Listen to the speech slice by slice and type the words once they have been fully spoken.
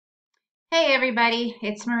Hey everybody,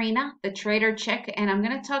 it's Marina, the Trader Chick, and I'm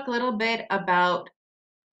going to talk a little bit about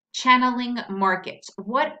channeling markets.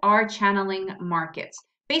 What are channeling markets?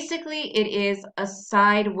 Basically, it is a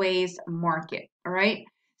sideways market, all right?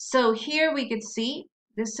 So here we could see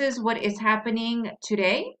this is what is happening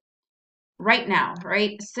today, right now,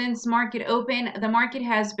 right? Since market open, the market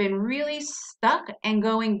has been really stuck and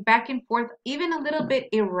going back and forth, even a little bit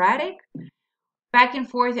erratic back and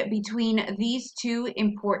forth between these two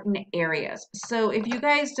important areas. So if you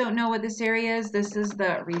guys don't know what this area is, this is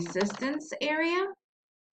the resistance area.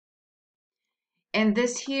 And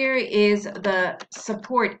this here is the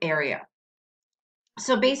support area.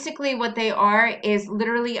 So basically what they are is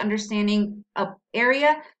literally understanding a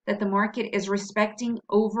area that the market is respecting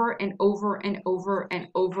over and over and over and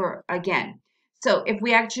over again. So if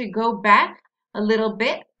we actually go back a little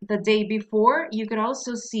bit the day before, you could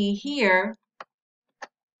also see here.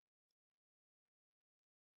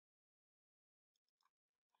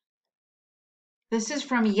 This is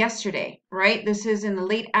from yesterday, right? This is in the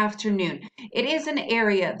late afternoon. It is an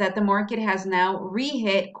area that the market has now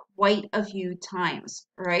re-hit quite a few times,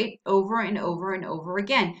 right? Over and over and over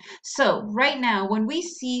again. So right now, when we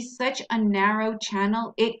see such a narrow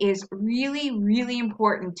channel, it is really, really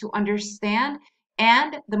important to understand.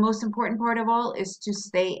 And the most important part of all is to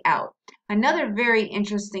stay out. Another very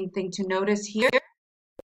interesting thing to notice here,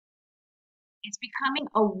 it's becoming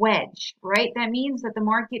a wedge, right? That means that the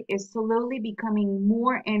market is slowly becoming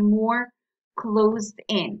more and more closed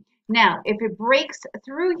in. Now, if it breaks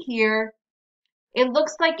through here, it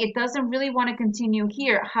looks like it doesn't really want to continue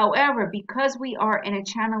here. However, because we are in a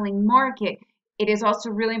channeling market, it is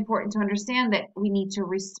also really important to understand that we need to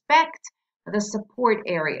respect the support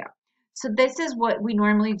area. So this is what we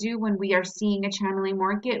normally do when we are seeing a channeling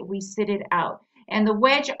market. We sit it out. And the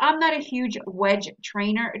wedge, I'm not a huge wedge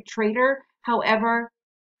trader. However,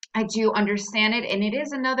 I do understand it, and it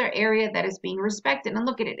is another area that is being respected. And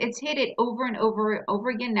look at it, it's hit it over and over and over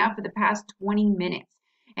again now for the past 20 minutes.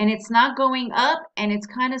 And it's not going up, and it's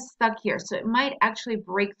kind of stuck here. So it might actually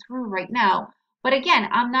break through right now. But again,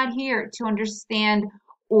 I'm not here to understand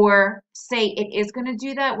or say it is going to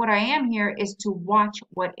do that. What I am here is to watch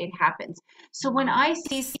what it happens. So when I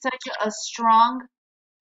see such a strong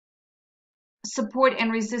support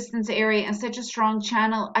and resistance area and such a strong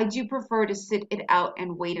channel, I do prefer to sit it out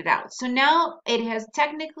and wait it out. So now it has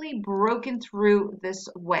technically broken through this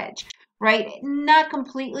wedge, right? Not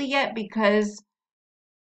completely yet because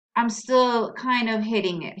I'm still kind of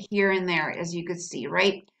hitting it here and there, as you could see,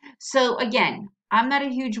 right? So again, I'm not a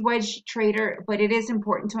huge wedge trader, but it is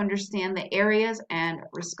important to understand the areas and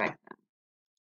respect them.